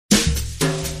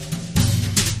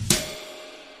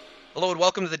Hello and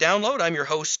welcome to the download. I'm your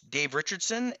host, Dave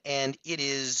Richardson, and it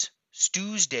is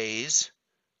Stu's Days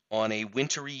on a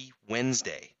wintry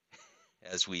Wednesday.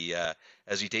 As we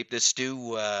tape this, Stu,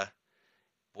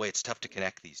 boy, it's tough to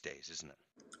connect these days, isn't it?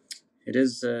 It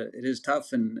is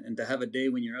tough, and to have a day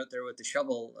when you're out there with the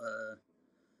shovel,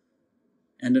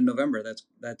 end of November.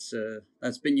 That's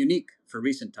been unique for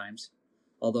recent times,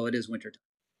 although it is winter time.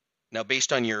 Now,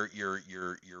 based on your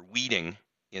weeding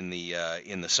in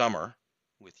the summer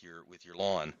with your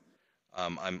lawn,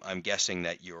 I'm guessing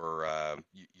that you're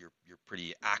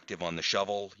pretty active on the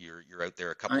shovel. You're out there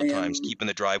a couple I of times, am keeping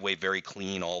the driveway very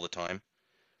clean all the time.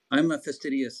 I'm a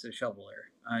fastidious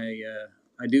shoveler.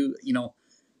 I do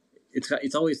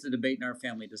it's always the debate in our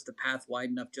family: does the path wide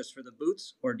enough just for the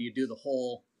boots, or do you do the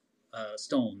whole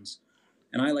stones?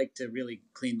 And I like to really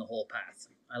clean the whole path.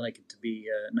 I like it to be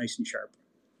nice and sharp.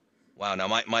 Wow. Now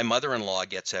my mother-in-law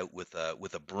gets out with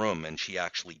a broom and she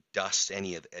actually dusts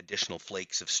any of the additional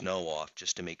flakes of snow off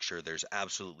just to make sure there's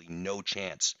absolutely no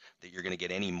chance that you're going to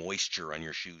get any moisture on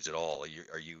your shoes at all.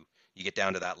 You get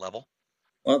down to that level?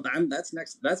 Well, that's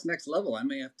next level. I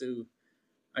may have to.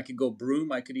 I could go broom.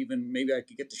 Maybe I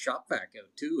could get the shop vac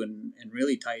out too, and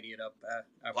really tidy it up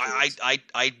I afterwards. I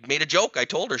I made a joke. I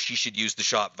told her she should use the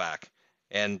shop vac,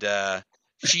 and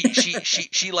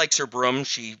she likes her broom.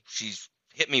 She's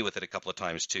hit me with it a couple of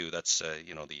times too. That's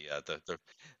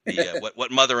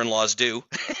what mother-in-laws do.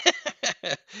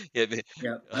 Yeah,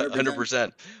 Yeah, 100%.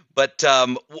 100%. But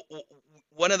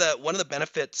one of the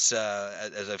benefits,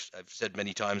 as I've said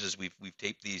many times as we've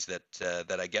taped these,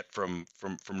 that I get from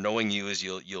knowing you is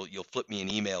you'll flip me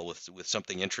an email with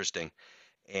something interesting,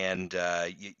 and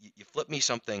you flipped me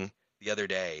something the other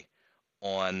day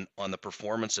on the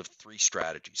performance of three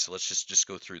strategies. So let's just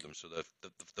go through them. So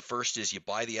the first is you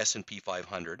buy the S&P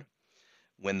 500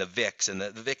 when the VIX, and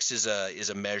the VIX is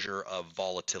a measure of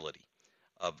volatility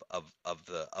of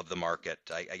the market.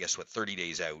 I guess what, 30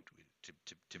 days out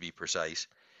to be precise.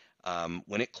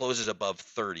 When it closes above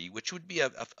 30, which would be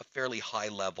a fairly high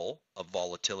level of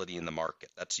volatility in the market.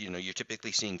 That's, you're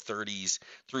typically seeing 30s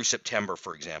through September,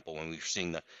 for example, when we're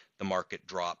seeing the market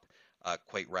drop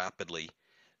quite rapidly.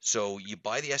 So you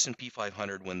buy the S&P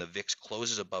 500 when the VIX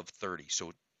closes above 30.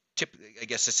 So I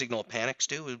guess the signal of panic,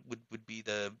 Stu, would be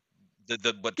the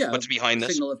Yeah, what's behind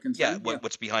this. signal of Yeah, concern. Yeah.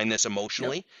 what's behind this Yep.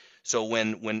 emotionally. So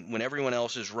when everyone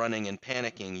else is running and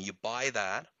panicking, you buy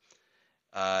that.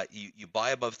 You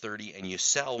buy above 30 and you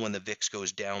sell when the VIX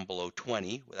goes down below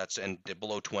 20. And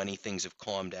below 20, things have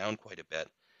calmed down quite a bit.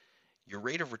 Your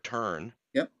rate of return,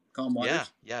 Yep. Calm yeah,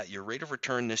 waters. yeah, your rate of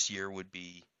return this year would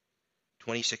be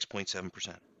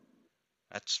 26.7%.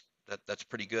 That's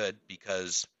pretty good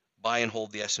because buy and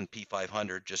hold the S&P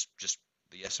 500, just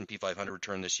the S&P 500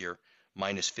 return this year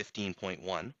minus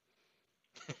 15.1.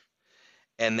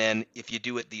 And then if you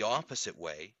do it the opposite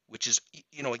way, which is,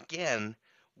 again,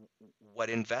 what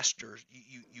investors,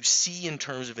 you see in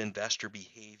terms of investor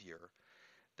behavior,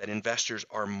 that investors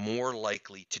are more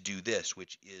likely to do this,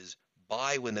 which is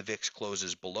buy when the VIX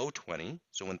closes below 20,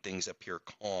 so when things appear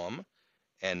calm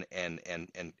and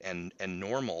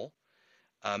normal,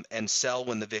 and sell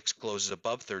when the VIX closes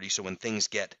above 30, so when things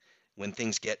get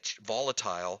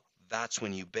volatile, that's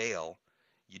when you bail.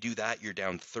 You do that, you're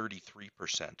down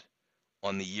 33%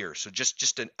 on the year. So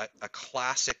just a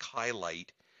classic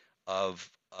highlight of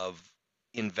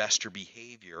investor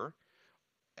behavior,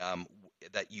 um,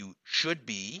 that you should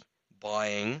be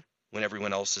buying when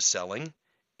everyone else is selling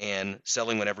and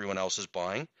selling when everyone else is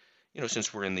buying.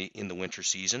 Since we're in the winter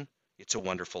season, it's a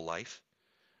wonderful life,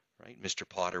 right? Mr.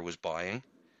 Potter was buying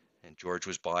and George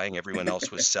was buying. Everyone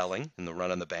else was selling in the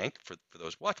Run on the Bank. For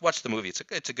those, watch the movie.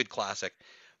 It's a good classic.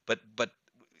 But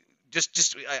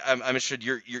just I'm interested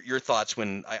your thoughts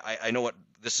when I know what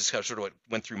this is sort of what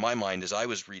went through my mind as I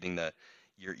was reading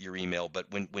your email, but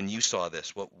when you saw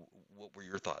this, what were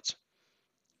your thoughts?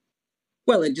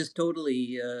 Well, it just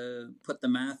totally put the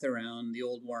math around the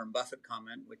old Warren Buffett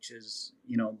comment, which is,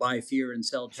 buy fear and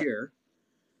sell cheer.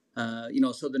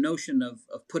 So the notion of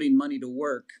putting money to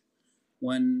work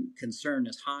when concern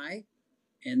is high,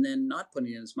 and then not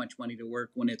putting as much money to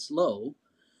work when it's low.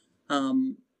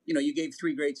 You gave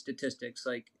three great statistics,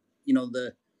 like,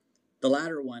 the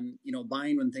latter one,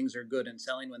 buying when things are good and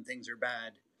selling when things are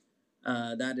bad.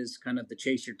 That is kind of the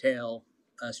chase your tail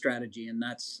strategy, and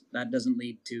that doesn't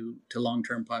lead to long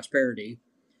term prosperity.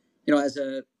 As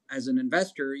an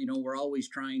investor, we're always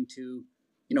trying to,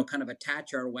 kind of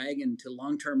attach our wagon to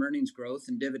long term earnings growth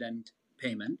and dividend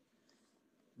payment.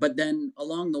 But then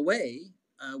along the way,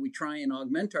 we try and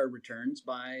augment our returns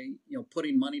by,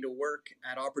 putting money to work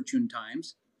at opportune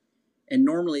times. And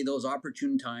normally those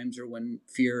opportune times are when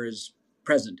fear is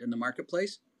present in the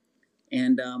marketplace.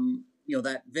 And,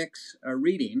 that VIX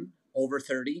reading over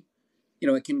 30,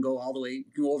 it can go all the way,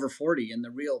 it can go over 40 in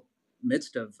the real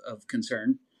midst of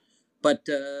concern. But,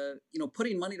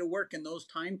 putting money to work in those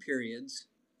time periods,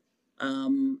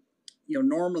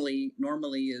 normally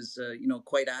is,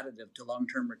 quite additive to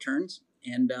long-term returns.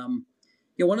 And,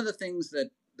 one of the things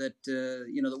that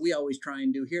we always try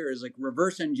and do here is like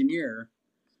reverse engineer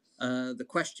the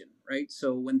question, right?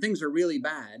 So when things are really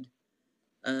bad,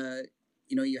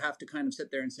 you have to kind of sit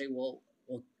there and say, well,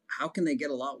 how can they get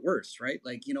a lot worse, right?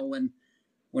 Like,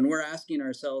 when we're asking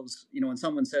ourselves, when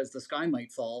someone says the sky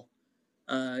might fall,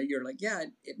 you're like, yeah,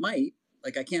 it might.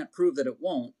 Like, I can't prove that it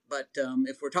won't. But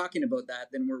if we're talking about that,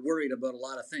 then we're worried about a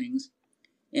lot of things.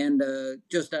 And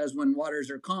just as when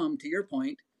waters are calm, to your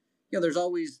point, there's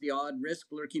always the odd risk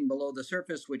lurking below the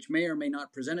surface, which may or may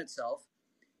not present itself.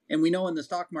 And we know in the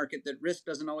stock market that risk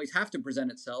doesn't always have to present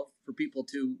itself for people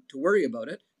to worry about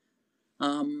it.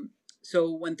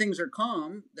 So when things are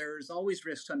calm, there's always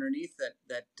risks underneath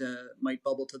that might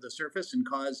bubble to the surface and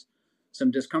cause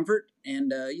some discomfort.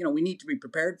 And, we need to be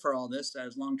prepared for all this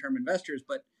as long-term investors.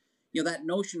 But, that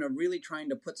notion of really trying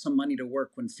to put some money to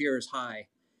work when fear is high,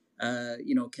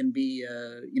 can be,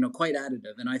 quite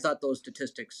additive. And I thought those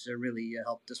statistics really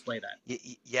helped display that.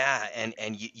 Yeah,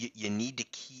 and you need to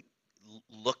keep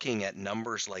looking at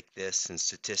numbers like this and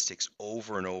statistics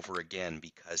over and over again,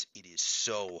 because it is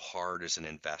so hard as an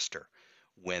investor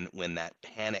when that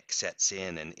panic sets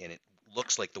in and it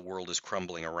looks like the world is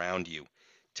crumbling around you,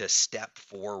 to step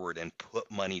forward and put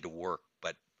money to work.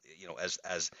 But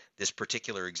as this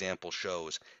particular example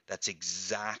shows, that's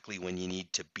exactly when you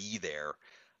need to be there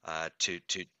to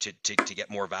get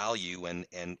more value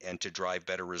and to drive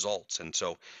better results. And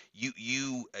so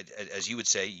you as you would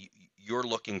say, you're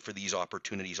looking for these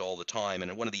opportunities all the time.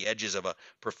 And one of the edges of a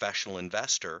professional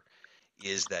investor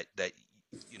is that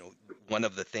one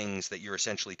of the things that you're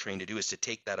essentially trained to do is to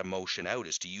take that emotion out,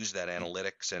 is to use that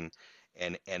analytics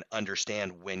and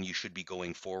understand when you should be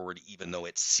going forward, even though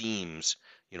it seems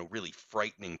really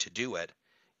frightening to do it.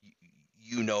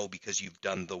 Because you've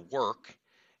done the work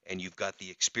and you've got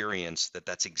the experience,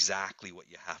 that's exactly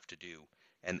what you have to do.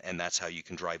 And that's how you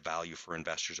can drive value for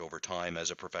investors over time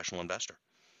as a professional investor.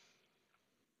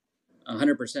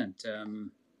 100%.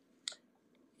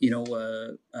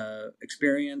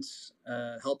 Experience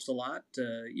helps a lot.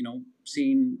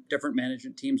 Seeing different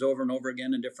management teams over and over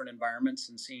again in different environments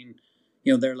and seeing,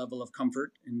 their level of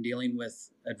comfort in dealing with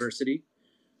adversity.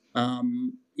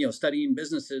 Studying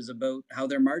businesses about how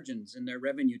their margins and their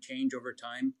revenue change over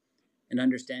time, and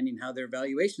understanding how their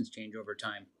valuations change over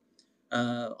time.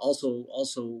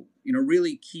 Also,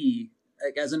 really key,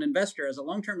 like as an investor, as a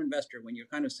long-term investor, when you're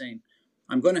kind of saying,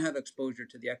 I'm going to have exposure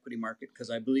to the equity market because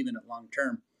I believe in it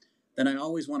long-term, then I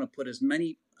always want to put as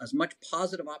much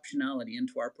positive optionality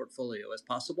into our portfolio as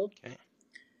possible. Okay.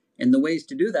 And the ways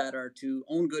to do that are to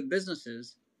own good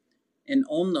businesses and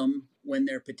own them when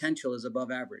their potential is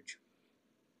above average.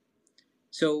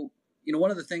 So,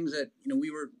 one of the things that,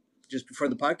 we were, just before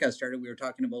the podcast started, we were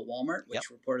talking about Walmart, which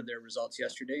reported their results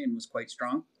yesterday and was quite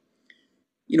strong.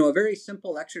 A very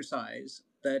simple exercise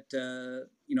that,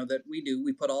 that we do,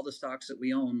 we put all the stocks that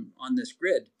we own on this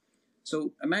grid.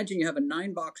 So imagine you have a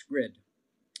 9-box grid,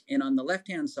 and on the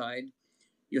left-hand side,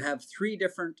 you have 3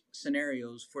 different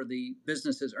scenarios for the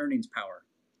business's earnings power,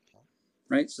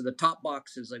 right? So the top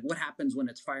box is like what happens when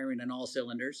it's firing on all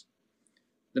cylinders.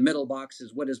 The middle box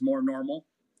is what is more normal.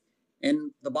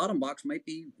 And the bottom box might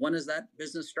be, when is that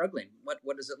business struggling?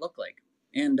 What does it look like?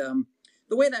 And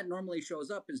the way that normally shows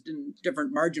up is in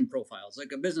different margin profiles.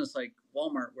 Like a business like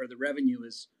Walmart, where the revenue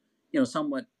is,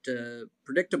 somewhat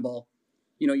predictable,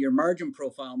 your margin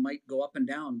profile might go up and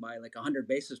down by like 100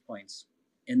 basis points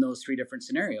in those 3 different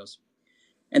scenarios.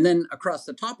 And then across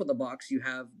the top of the box, you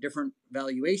have different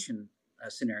valuation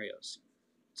scenarios.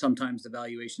 Sometimes the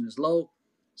valuation is low,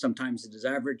 sometimes it is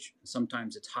average,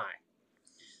 sometimes it's high.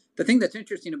 The thing that's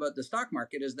interesting about the stock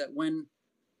market is that when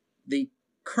the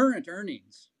current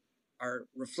earnings are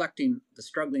reflecting the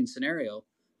struggling scenario,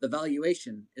 the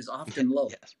valuation is often low.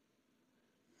 Yes.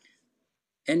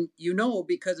 And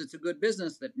because it's a good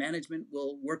business, that management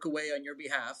will work away on your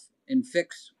behalf and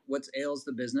fix what ails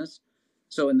the business.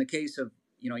 So in the case of,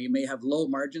 you may have low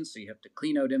margins, so you have to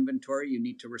clean out inventory, you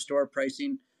need to restore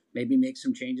pricing, maybe make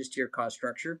some changes to your cost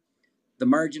structure. The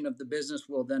margin of the business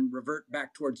will then revert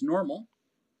back towards normal.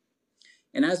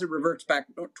 And as it reverts back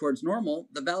towards normal,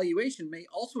 the valuation may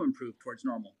also improve towards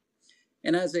normal.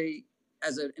 And as an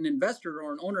investor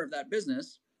or an owner of that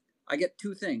business, I get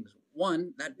 2 things.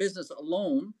 One, that business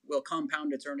alone will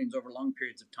compound its earnings over long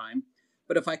periods of time.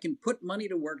 But if I can put money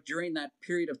to work during that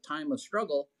period of time of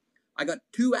struggle, I got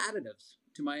 2 additives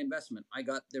to my investment. I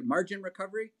got the margin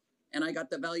recovery and I got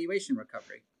the valuation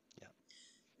recovery. Yeah.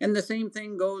 And the same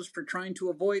thing goes for trying to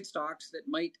avoid stocks that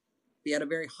might be at a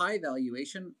very high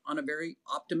valuation on a very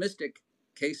optimistic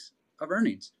case of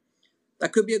earnings.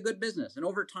 That could be a good business, and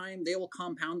over time they will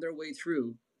compound their way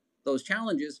through those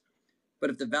challenges.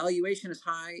 But if the valuation is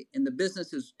high and the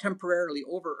business is temporarily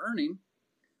over earning,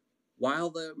 while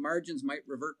the margins might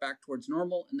revert back towards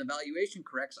normal and the valuation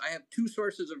corrects, I have two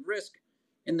sources of risk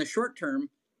in the short term,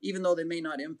 even though they may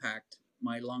not impact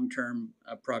my long-term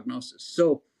prognosis.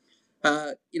 So,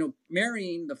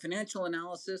 marrying the financial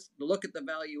analysis, the look at the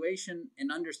valuation,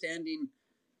 and understanding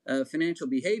financial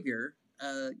behavior,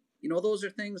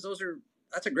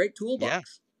 that's a great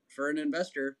toolbox for an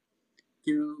investor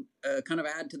to kind of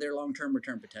add to their long-term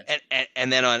return potential.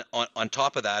 And then on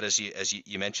top of that, as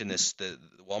you mentioned this, the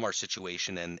Walmart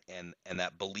situation and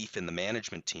that belief in the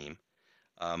management team,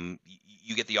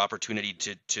 you get the opportunity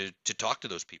to talk to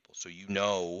those people. So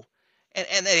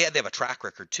and they have a track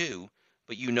record too,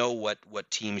 but what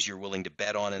teams you're willing to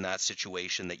bet on in that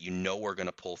situation that are going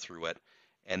to pull through it.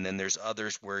 And then there's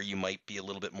others where you might be a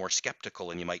little bit more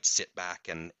skeptical and you might sit back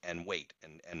and wait.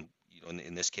 And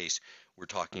in this case, we're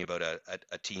talking about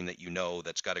a team that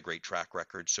that's got a great track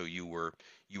record. So you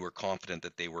were confident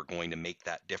that they were going to make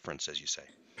that difference, as you say.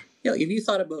 Yeah, if you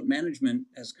thought about management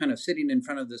as kind of sitting in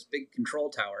front of this big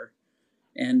control tower,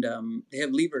 and they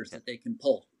have levers that they can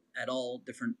pull at all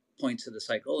different points of the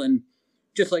cycle. And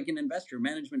just like an investor,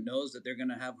 management knows that they're going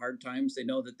to have hard times. They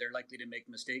know that they're likely to make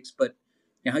mistakes, but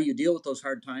how you deal with those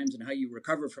hard times and how you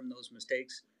recover from those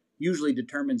mistakes usually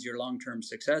determines your long-term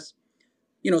success.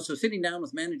 So sitting down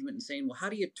with management and saying, well, how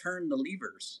do you turn the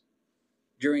levers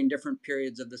during different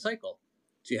periods of the cycle?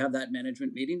 So you have that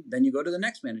management meeting, then you go to the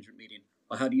next management meeting.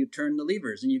 Well, how do you turn the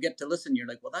levers? And you get to listen. You're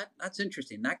like, well, that's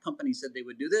interesting. That company said they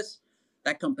would do this.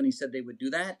 That company said they would do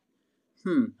that.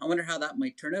 I wonder how that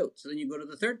might turn out. So then you go to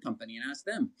the third company and ask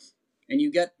them. And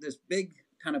you get this big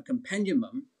kind of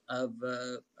compendium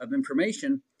of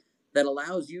information that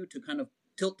allows you to kind of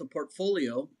tilt the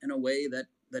portfolio in a way that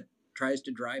tries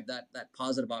to drive that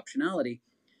positive optionality.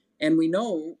 And we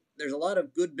know there's a lot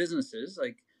of good businesses,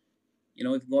 like,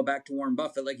 if you go back to Warren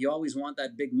Buffett, like, you always want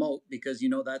that big moat because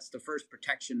that's the first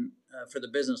protection for the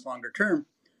business longer term.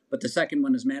 But the second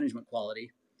one is management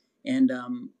quality. And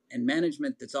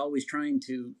management that's always trying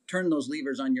to turn those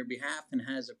levers on your behalf and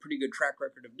has a pretty good track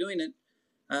record of doing it,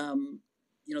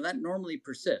 that normally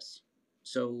persists.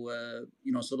 So,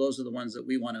 so those are the ones that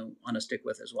we want to stick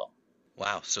with as well.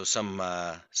 Wow. So some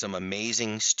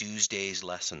amazing Tuesdays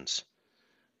lessons,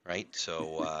 right?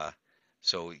 So,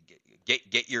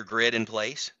 get your grid in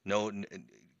place.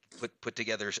 Put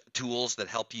together tools that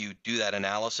help you do that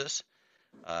analysis.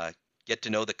 Get to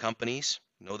know the companies,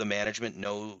 know the management,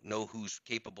 know who's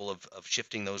capable of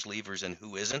shifting those levers and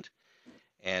who isn't.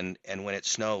 And when it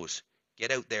snows,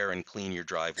 get out there and clean your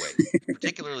driveway,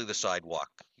 particularly the sidewalk.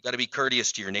 You got to be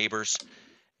courteous to your neighbors,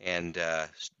 and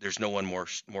there's no one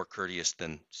more courteous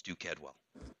than Stu Kedwell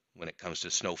when it comes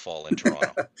to snowfall in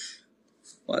Toronto.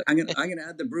 Well, I'm gonna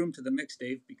add the broom to the mix,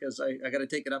 Dave, because I got to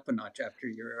take it up a notch after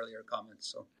your earlier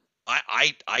comments. So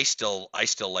I still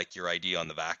like your idea on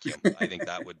the vacuum. I think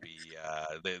that would be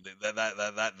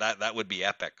that would be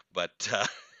epic. But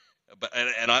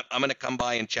I'm going to come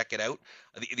by and check it out.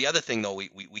 The other thing though,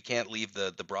 we can't leave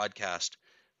the broadcast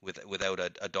without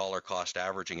a dollar cost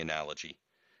averaging analogy.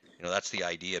 That's the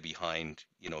idea behind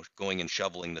going and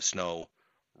shoveling the snow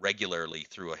regularly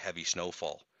through a heavy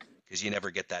snowfall, because you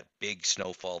never get that big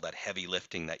snowfall, that heavy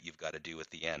lifting that you've got to do at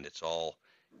the end. It's all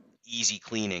easy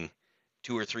cleaning,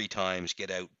 2 or 3 times,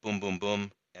 get out, boom, boom,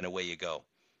 boom, and away you go.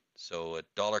 So a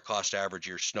dollar cost average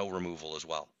your snow removal as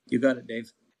well. You got it,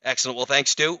 Dave. Excellent. Well, thanks,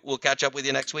 Stu. We'll catch up with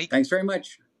you next week. Thanks very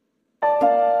much.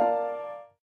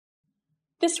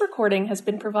 This recording has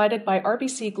been provided by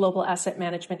RBC Global Asset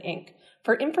Management, Inc.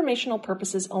 for informational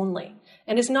purposes only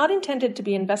and is not intended to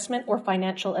be investment or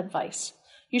financial advice.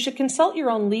 You should consult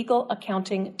your own legal,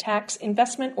 accounting, tax,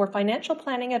 investment, or financial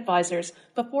planning advisors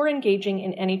before engaging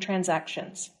in any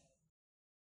transactions.